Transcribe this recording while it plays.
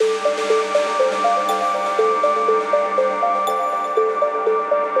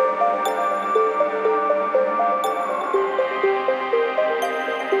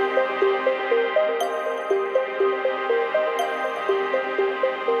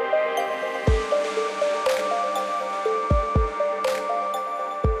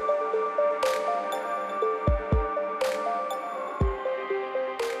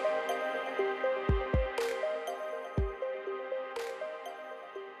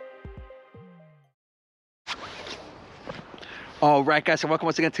All right, guys, and welcome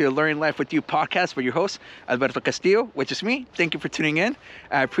once again to the Learning Life with You podcast with your host, Alberto Castillo, which is me. Thank you for tuning in.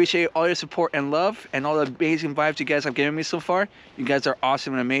 I appreciate all your support and love and all the amazing vibes you guys have given me so far. You guys are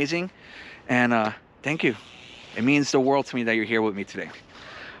awesome and amazing. And thank you. It means the world to me that you're here with me today.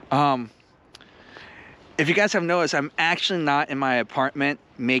 If you guys have noticed, I'm actually not in my apartment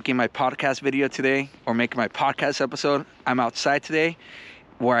making my podcast video today or making my podcast episode. I'm outside today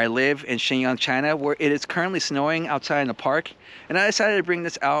where I live in Shenyang, China, where it is currently snowing outside in the park. And I decided to bring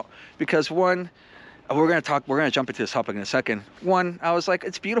this out because one, we're gonna jump into this topic in a second. One, I was like,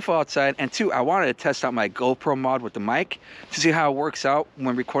 it's beautiful outside. And two, I wanted to test out my GoPro mod with the mic to see how it works out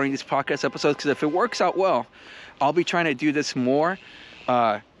when recording these podcast episodes. Because if it works out well, I'll be trying to do this more,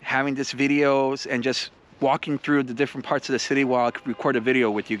 having this videos and just walking through the different parts of the city while I record a video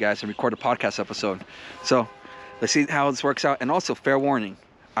with you guys and record a podcast episode. So let's see how this works out. And also, fair warning,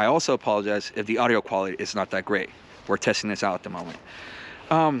 I also apologize if the audio quality is not that great. We're testing this out at the moment.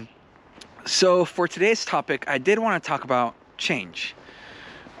 So for today's topic, I did want to talk about change.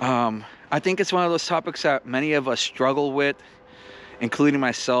 I think it's one of those topics that many of us struggle with, including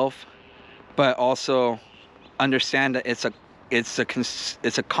myself, but also understand that it's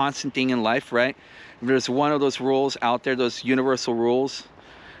a constant thing in life, right? There's one of those rules out there, those universal rules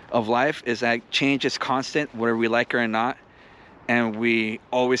of life, is that change is constant, whether we like it or not. And we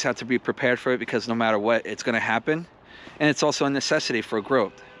always have to be prepared for it because no matter what, it's going to happen. And it's also a necessity for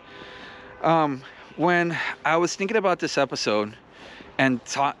growth. When I was thinking about this episode and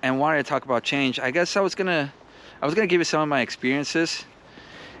wanted to talk about change, I guess I was gonna give you some of my experiences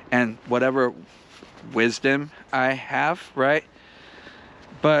and whatever wisdom I have, right?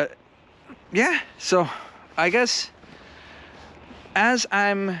 But yeah, so I guess as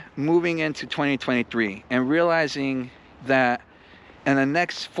I'm moving into 2023 and realizing that in the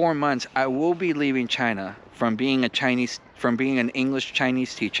next 4 months, I will be leaving China from being an English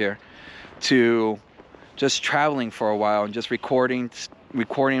Chinese teacher to just traveling for a while and just recording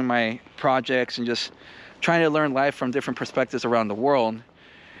my projects and just trying to learn life from different perspectives around the world.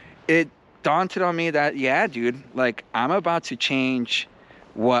 It dawned on me that, yeah, dude, like I'm about to change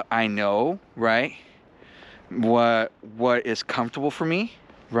what I know, right? What is comfortable for me,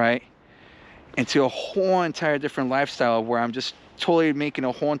 right? Into a whole entire different lifestyle where I'm just totally making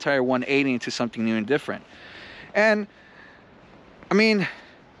a whole entire 180 into something new and different. And I mean,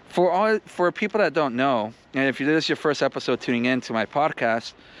 for people that don't know, and if this is your first episode tuning in to my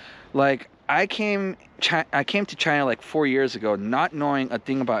podcast, like I came to China like 4 years ago, not knowing a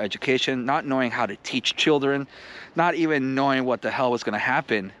thing about education, not knowing how to teach children, not even knowing what the hell was going to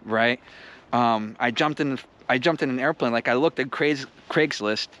happen, right? I jumped in an airplane. Like I looked at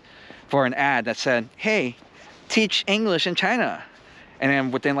Craigslist for an ad that said, hey, teach English in China. And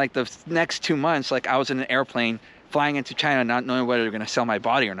then within like the next 2 months, like I was in an airplane flying into China, not knowing whether they're going to sell my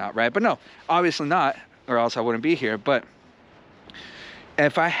body or not, right? But no, obviously not, or else I wouldn't be here. But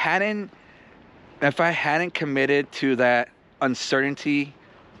if I hadn't committed to that uncertainty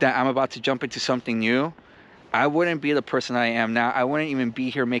that I'm about to jump into something new, I wouldn't be the person I am now. I wouldn't even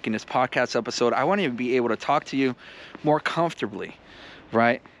be here making this podcast episode. I wouldn't even be able to talk to you more comfortably,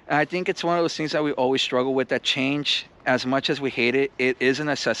 right? And I think it's one of those things that we always struggle with, that change, as much as we hate it, it is a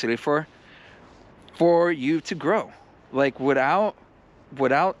necessity for you to grow. Like without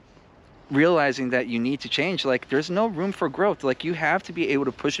realizing that you need to change, like there's no room for growth. Like you have to be able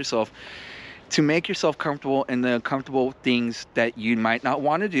to push yourself to make yourself comfortable in the uncomfortable things that you might not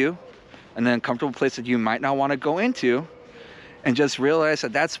want to do, and the uncomfortable place that you might not want to go into, and just realize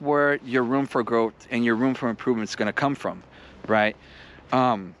that that's where your room for growth and your room for improvement is going to come from, right?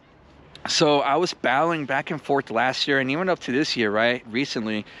 So I was battling back and forth last year and even up to this year, right?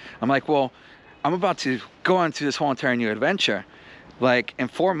 Recently, I'm like, well, I'm about to go on to this whole entire new adventure. Like in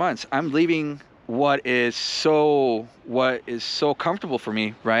 4 months, I'm leaving what is so comfortable for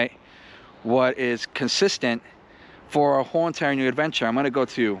me, right? What is consistent for a whole entire new adventure. I'm gonna go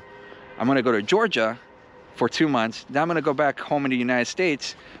to Georgia for 2 months. Then I'm gonna go back home in the United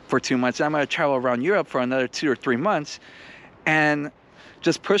States for 2 months. Then I'm gonna travel around Europe for another 2 or 3 months, and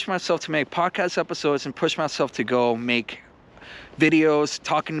just push myself to make podcast episodes and push myself to go make videos,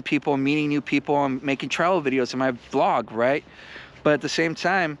 talking to people, meeting new people, and making travel videos in my vlog, right? But at the same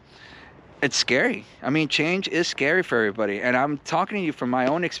time, it's scary. I mean, change is scary for everybody. And I'm talking to you from my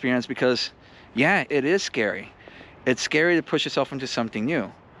own experience because, yeah, it is scary. It's scary to push yourself into something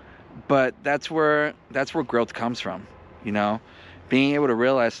new. But that's where growth comes from, you know? being able to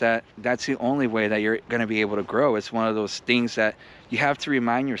realize that that's the only way that you're going to be able to grow. It's one of those things that you have to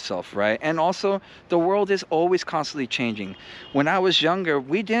remind yourself, right? And also, the world is always constantly changing. When I was younger,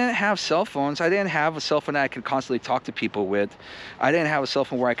 we didn't have cell phones. I didn't have a cell phone that I could constantly talk to people with. I didn't have a cell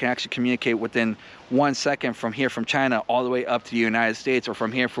phone where I can actually communicate within 1 second from here, from China, all the way up to the United States, or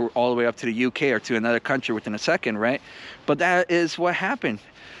from here all the way up to the UK or to another country within a second, right? But that is what happened.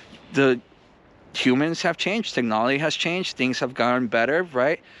 The humans have changed, technology has changed, things have gotten better,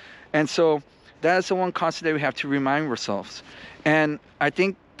 right? And so that is the one constant that we have to remind ourselves. And I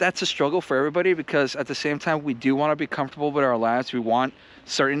think that's a struggle for everybody, because at the same time, we do want to be comfortable with our lives. We want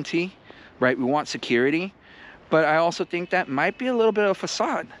certainty, right? We want security. But I also think that might be a little bit of a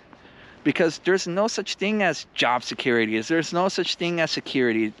facade, because there's no such thing as job security. There's no such thing as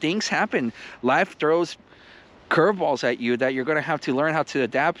security. Things happen. Life throws curveballs at you that you're going to have to learn how to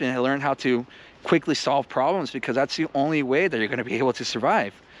adapt and learn how to quickly solve problems, because that's the only way that you're going to be able to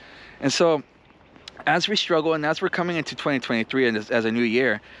survive. And so as we struggle, and as we're coming into 2023 and as a new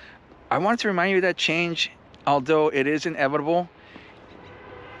year, I wanted to remind you that change, although it is inevitable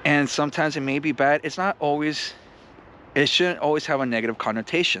and sometimes it may be bad, it shouldn't always have a negative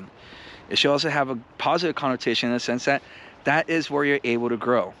connotation. It should also have a positive connotation, in the sense that that is where you're able to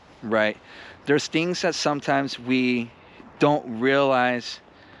grow, right? There's things that sometimes we don't realize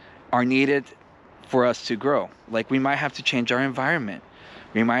are needed for us to grow. Like, we might have to change our environment.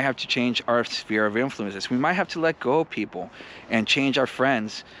 We might have to change our sphere of influences. We might have to let go of people and change our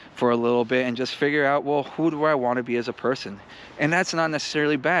friends for a little bit and just figure out, well, who do I want to be as a person? And that's not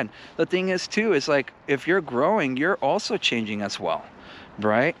necessarily bad. The thing is, too, is like, if you're growing, you're also changing as well,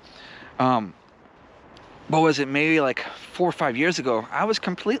 right? What was it, maybe like 4 or 5 years ago, I was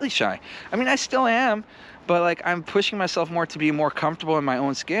completely shy. I mean, I still am, but like, I'm pushing myself more to be more comfortable in my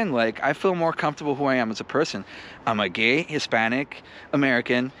own skin. Like, I feel more comfortable who I am as a person. I'm a gay, Hispanic,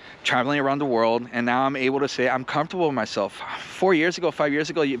 American, traveling around the world, and now I'm able to say I'm comfortable with myself. 4 years ago, 5 years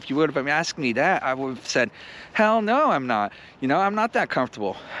ago, if you would have asked me that, I would have said, hell no, I'm not. You know, I'm not that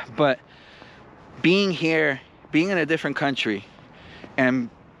comfortable. But being here, being in a different country, and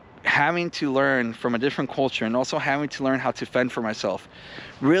having to learn from a different culture, and also having to learn how to fend for myself,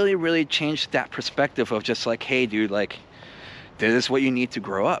 really changed that perspective of just like, hey dude, like, this is what you need to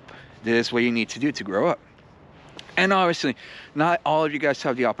grow up. This is what you need to do to grow up. And obviously, not all of you guys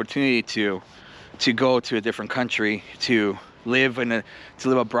have the opportunity to go to a different country, to live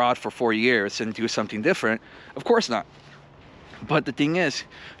abroad for 4 years and do something different. Of course not. But the thing is,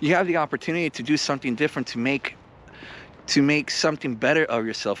 you have the opportunity to do something different, to make something better of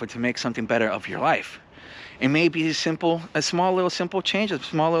yourself, and to make something better of your life. It may be a small little simple change, a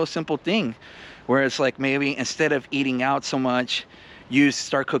small little simple thing, where it's like, maybe instead of eating out so much, you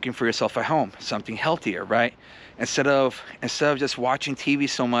start cooking for yourself at home, something healthier, right? Instead of just watching TV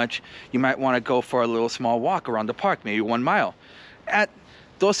so much, you might want to go for a little small walk around the park, maybe 1 mile.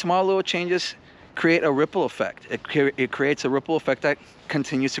 Those small little changes create a ripple effect. It creates a ripple effect that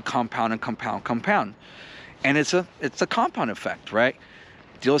continues to compound and compound. And it's a compound effect, right?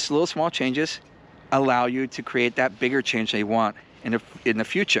 Those little small changes allow you to create that bigger change that you want in the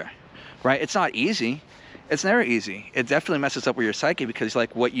future, right? It's not easy. It's never easy. It definitely messes up with your psyche, because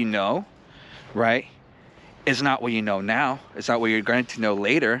like, what you know, right, is not what you know now. It's not what you're going to know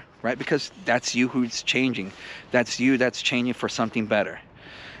later, right? Because that's you who's changing. That's you that's changing for something better.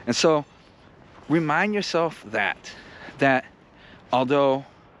 And so remind yourself that although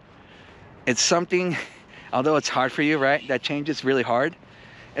it's hard for you, right? That change is really hard.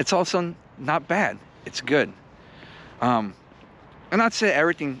 It's also not bad. It's good. I'm not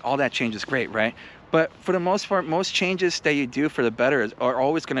saying all that change is great, right? But for the most part, most changes that you do for the better are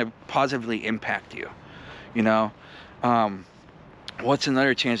always going to positively impact you. You know, what's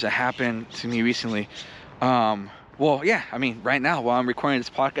another change that happened to me recently? Well, yeah, I mean, right now, while I'm recording this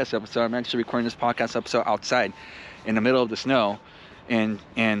podcast episode, I'm actually recording this podcast episode outside in the middle of the snow in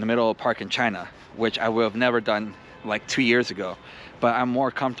the middle of a park in China, which I would have never done like 2 years ago. But I'm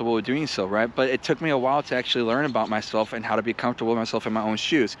more comfortable with doing so, right? But it took me a while to actually learn about myself and how to be comfortable with myself in my own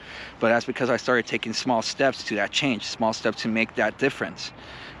shoes. But that's because I started taking small steps to that change, small steps to make that difference.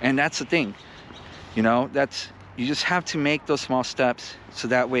 And that's the thing, you know, you just have to make those small steps, so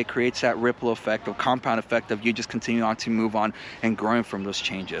that way it creates that ripple effect or compound effect of you just continuing on to move on and growing from those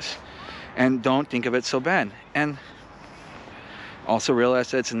changes. And don't think of it so bad. And also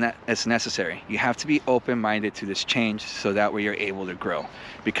realize that it's necessary. You have to be open-minded to this change, so that way you're able to grow.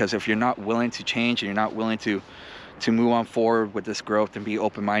 Because if you're not willing to change, and you're not willing to to move on forward with this growth and be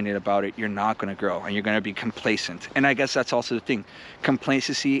open-minded about it, you're not going to grow and you're going to be complacent. And I guess that's also the thing.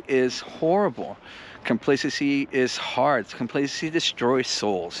 Complacency is horrible. Complacency is hard. Complacency destroys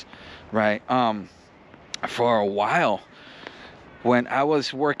souls, right? For a while, when I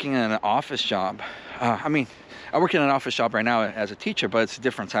was working in an office job, I work in an office job right now as a teacher, but it's a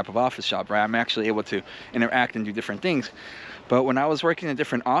different type of office job, right? I'm actually able to interact and do different things. But when I was working in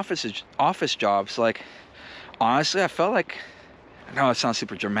different office jobs, like, honestly, I felt like, I know it sounds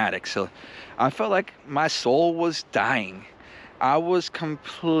super dramatic, so I felt like my soul was dying. I was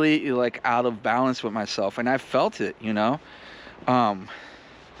completely like out of balance with myself, and I felt it, you know.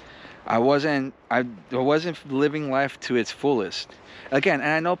 I wasn't living life to its fullest. Again, and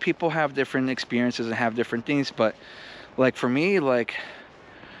I know people have different experiences and have different things, but like for me, like,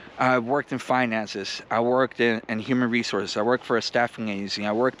 I worked in finances, I worked in human resources, I worked for a staffing agency,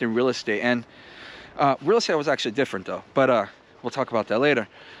 I worked in real estate, and real estate was actually different though, but we'll talk about that later.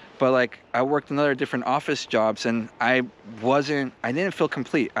 But like, I worked in other different office jobs, and I didn't feel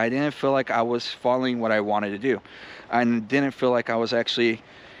complete. I didn't feel like I was following what I wanted to do. I didn't feel like I was actually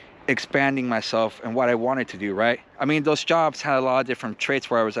expanding myself and what I wanted to do, right? I mean, those jobs had a lot of different traits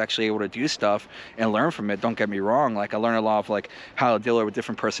where I was actually able to do stuff and learn from it. Don't get me wrong. Like, I learned a lot of like how to deal with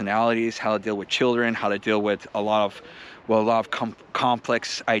different personalities, how to deal with children, how to deal with a lot of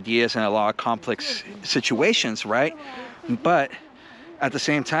complex ideas and a lot of complex situations, right? But at the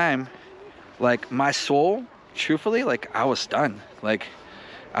same time, like, my soul, truthfully, like, I was done. Like,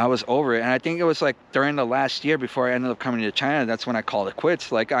 I was over it. And I think it was like during the last year before I ended up coming to China, that's when I called it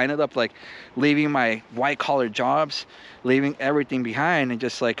quits. Like, I ended up like leaving my white collar jobs, leaving everything behind, and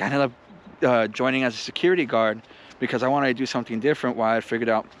just like I ended up joining as a security guard because I wanted to do something different while I figured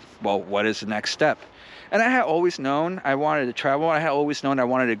out, well, what is the next step? And I had always known I wanted to travel. I had always known I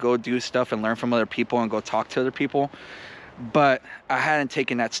wanted to go do stuff and learn from other people and go talk to other people. But I hadn't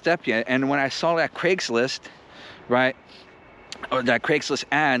taken that step yet. And when I saw that Craigslist, right, or that Craigslist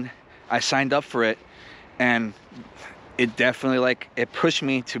ad, I signed up for it, and it definitely, like, it pushed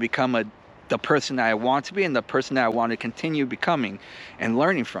me to become the person that I want to be and the person that I want to continue becoming and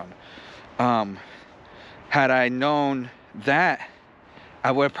learning from. Had I known that,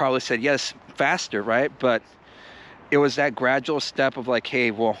 I would have probably said yes faster, right? But it was that gradual step of like,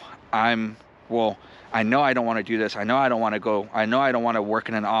 hey, I know I don't want to do this. I know I don't want to go. I know I don't want to work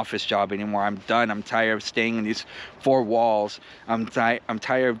in an office job anymore. I'm done. I'm tired of staying in these four walls. I'm tired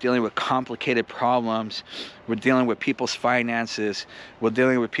of dealing with complicated problems. We're dealing with people's finances. We're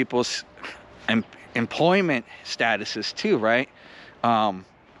dealing with people's employment statuses too, right?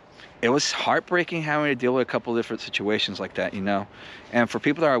 It was heartbreaking having to deal with a couple of different situations like that, you know? And for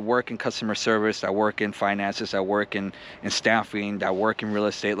people that work in customer service, that work in finances, that work in staffing, that work in real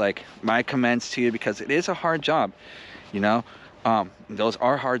estate, like, my commends to you, because it is a hard job, you know? Those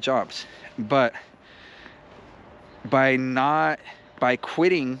are hard jobs. But by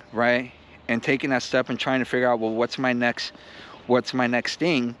quitting, right, and taking that step and trying to figure out, well, what's my next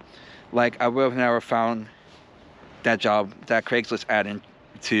thing, like, I would have never found that job, that Craigslist ad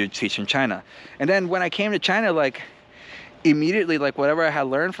to teach in China. And then when I came to China, like, immediately, like, whatever I had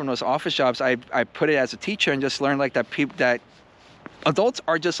learned from those office jobs, I put it as a teacher and just learned like that adults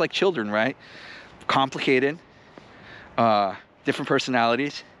are just like children, right? Complicated, different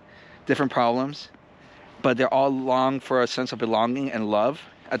personalities, different problems, but they're all long for a sense of belonging and love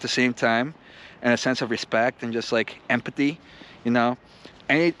at the same time, and a sense of respect and just like empathy, you know?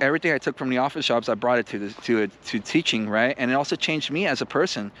 Everything I took from the office jobs, I brought it to teaching, right? And it also changed me as a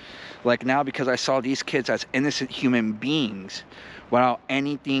person. Like, now, because I saw these kids as innocent human beings without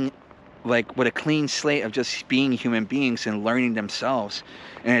anything, like, with a clean slate of just being human beings and learning themselves.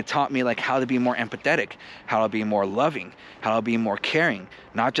 And it taught me, like, how to be more empathetic, how to be more loving, how to be more caring,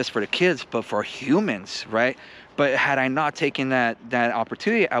 not just for the kids, but for humans, right? But had I not taken that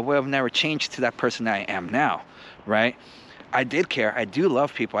opportunity, I would have never changed to that person that I am now, right? I did care. I do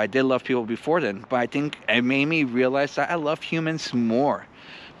love people. I did love people before then, but I think it made me realize that I love humans more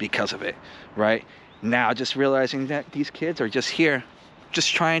because of it, right? Now, just realizing that these kids are just here,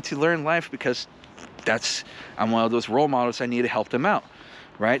 just trying to learn life, because I'm one of those role models. I need to help them out,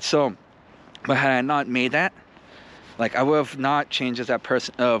 right? So, but had I not made that, like, I would have not changed as that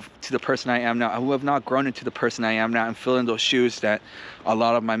person to the person I am now. I would have not grown into the person I am now and fill in those shoes that a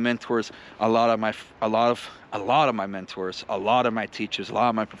lot of my mentors, a lot of my mentors, a lot of my teachers, a lot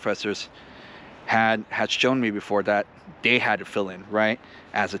of my professors had shown me before that they had to fill in, right?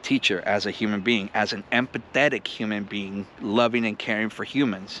 As a teacher, as a human being, as an empathetic human being, loving and caring for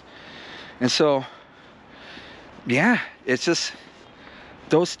humans. And so, yeah, it's just,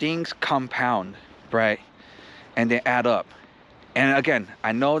 those things compound, right? and they add up. And again,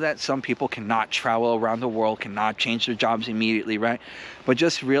 I know that some people cannot travel around the world, cannot change their jobs immediately, right? But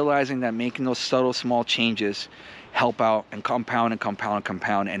just realizing that making those subtle, small changes help out and compound and compound and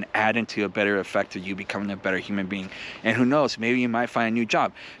compound and add into a better effect to you becoming a better human being. And who knows, maybe you might find a new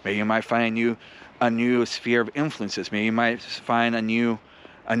job. Maybe you might find a new sphere of influences. Maybe you might find a new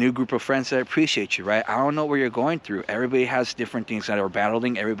group of friends that appreciate you, right? I don't know what you're going through. Everybody has different things that are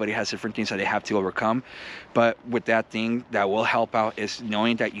battling. Everybody has different things that they have to overcome. But with that thing that will help out is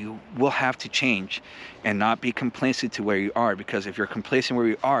knowing that you will have to change and not be complacent to where you are. Because if you're complacent where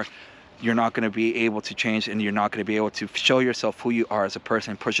you are, you're not going to be able to change, and you're not going to be able to show yourself who you are as a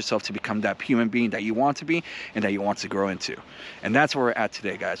person, push yourself to become that human being that you want to be and that you want to grow into. And that's where we're at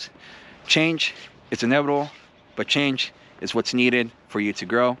today, guys. Change, it's inevitable, but change is what's needed for you to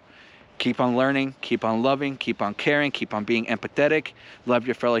grow. Keep on learning, keep on loving, keep on caring, keep on being empathetic. Love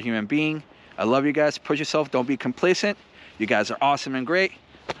your fellow human being. I love you guys. Push yourself. Don't be complacent. You guys are awesome and great.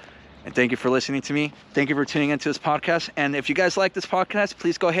 And thank you for listening to me. Thank you for tuning into this podcast. And if you guys like this podcast,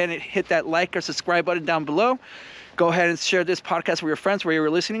 please go ahead and hit that like or subscribe button down below. Go ahead and share this podcast with your friends where you were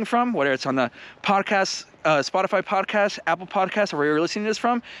listening from, whether it's on the podcast, Spotify podcast, Apple podcast, or where you're listening to this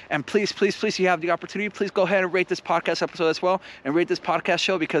from. And please, please, please, you have the opportunity, please go ahead and rate this podcast episode as well, and rate this podcast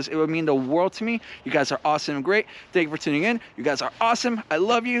show, because it would mean the world to me. You guys are awesome and great. Thank you for tuning in. You guys are awesome. I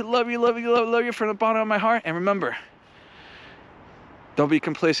love you, love you, love you, love you from the bottom of my heart. And remember, don't be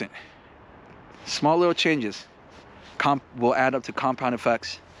complacent. Small little changes will add up to compound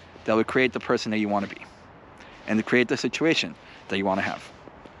effects that will create the person that you want to be and to create the situation that you want to have.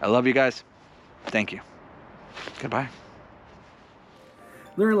 I love you guys. Thank you. Goodbye.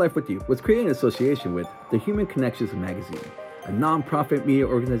 Learn Life with You was created in association with the Human Connections Magazine, a non-profit media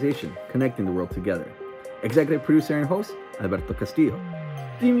organization connecting the world together. Executive producer and host, Alberto Castillo.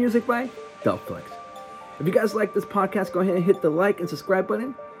 Theme music by Delflex. If you guys like this podcast, go ahead and hit the like and subscribe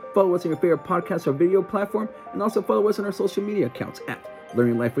button. Follow us on your favorite podcast or video platform, and also follow us on our social media accounts at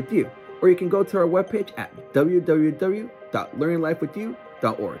Learning Life with You. Or you can go to our webpage at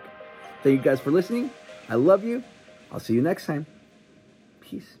www.learninglifewithyou.org. Thank you guys for listening. I love you. I'll see you next time.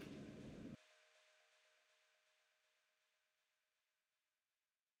 Peace.